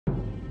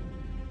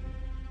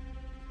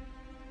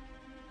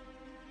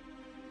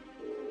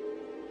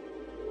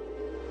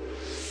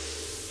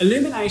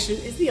Illumination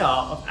is the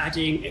art of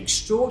adding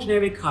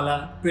extraordinary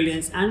colour,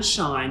 brilliance and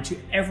shine to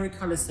every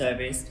colour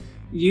surface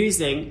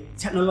using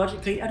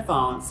technologically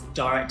advanced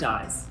direct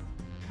dyes.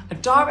 A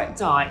direct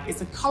dye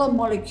is a colour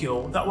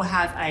molecule that will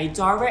have a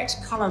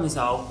direct colour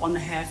result on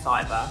the hair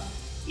fibre,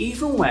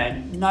 even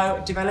when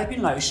no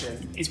developing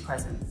lotion is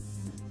present.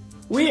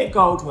 We at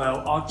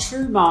Goldwell are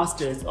true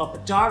masters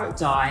of direct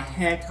dye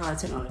hair colour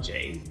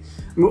technology,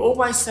 and we're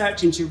always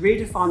searching to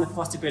redefine the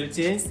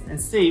possibilities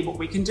and see what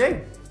we can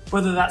do.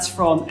 Whether that's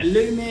from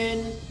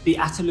Elumen, the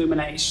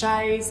illuminated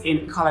shades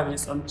in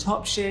Colorance on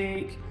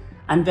Topchic,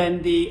 and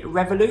then the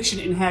revolution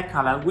in hair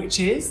colour, which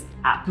is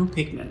at-will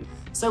pigment.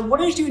 So what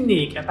is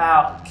unique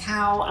about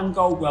Cal and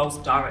Goldwell's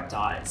direct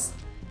dyes?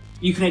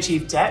 You can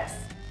achieve depth,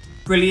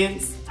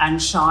 brilliance and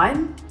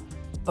shine,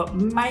 but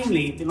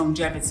mainly the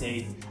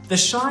longevity. The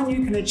shine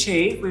you can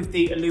achieve with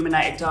the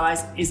illuminated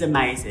dyes is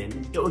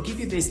amazing. It will give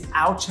you this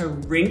outer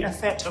ring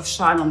effect of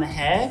shine on the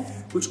hair,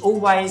 which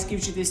always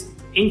gives you this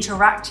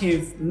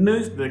interactive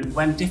movement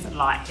when different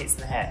light hits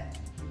the hair.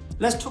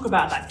 Let's talk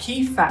about that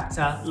key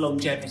factor,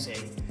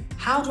 longevity.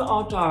 How do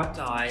our direct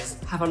dyes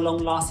have a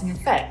long-lasting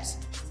effect?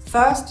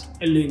 First,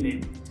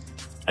 Elumen.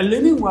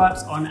 Elumen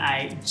works on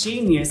a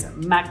genius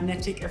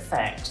magnetic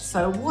effect.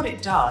 So what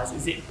it does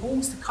is it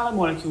pulls the colour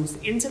molecules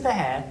into the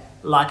hair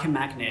like a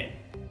magnet.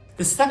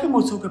 The second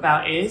we'll talk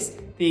about is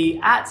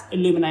the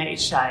illuminated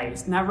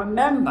shades. Now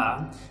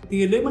remember,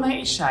 the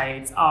illuminated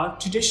shades are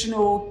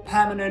traditional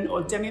permanent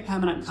or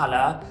demi-permanent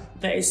colour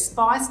that is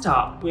spiced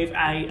up with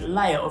a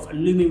layer of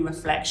Elumen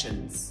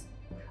reflections.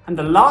 And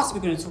the last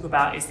we're going to talk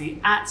about is the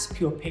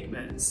pure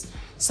pigments.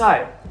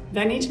 So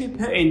they need to be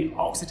put in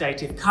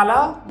oxidative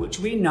colour, which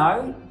we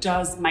know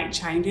does make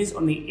changes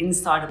on the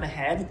inside of the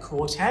hair, the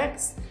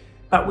cortex.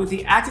 But with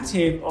the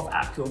additive of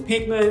pure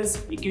pigments,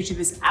 it gives you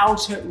this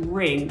outer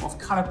ring of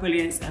colour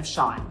brilliance and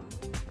shine.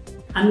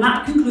 And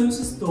that concludes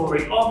the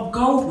story of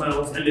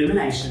Goldwell's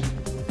Elumenation.